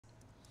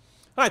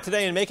All right,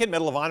 today in Macon,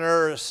 Medal of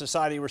Honor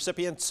Society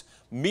recipients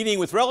meeting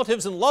with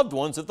relatives and loved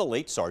ones of the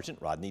late Sergeant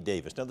Rodney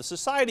Davis. Now, the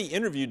Society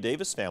interviewed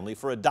Davis' family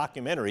for a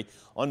documentary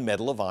on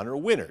Medal of Honor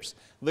winners.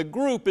 The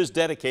group is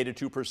dedicated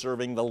to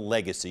preserving the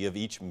legacy of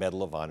each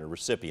Medal of Honor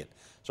recipient.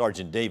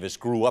 Sergeant Davis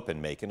grew up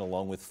in Macon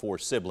along with 4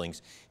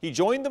 siblings. He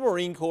joined the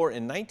Marine Corps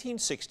in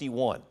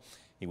 1961.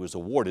 He was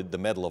awarded the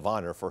Medal of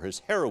Honor for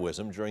his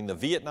heroism during the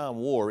Vietnam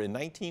War in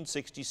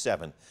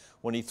 1967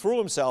 when he threw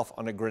himself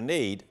on a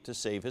grenade to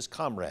save his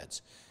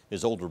comrades.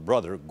 His older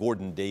brother,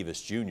 Gordon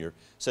Davis Jr.,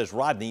 says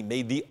Rodney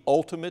made the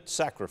ultimate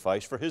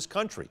sacrifice for his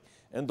country,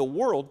 and the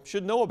world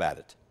should know about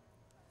it.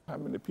 How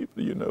many people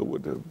do you know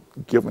would have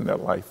given their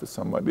life for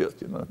somebody else?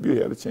 You know, if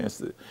you had a chance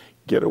to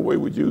get away,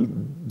 would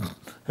you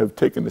have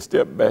taken a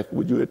step back?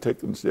 Would you have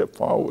taken a step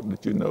forward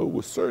that you know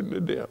was certain to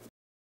death?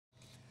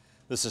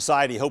 The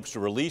Society hopes to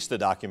release the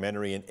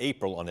documentary in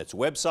April on its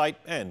website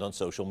and on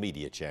social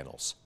media channels.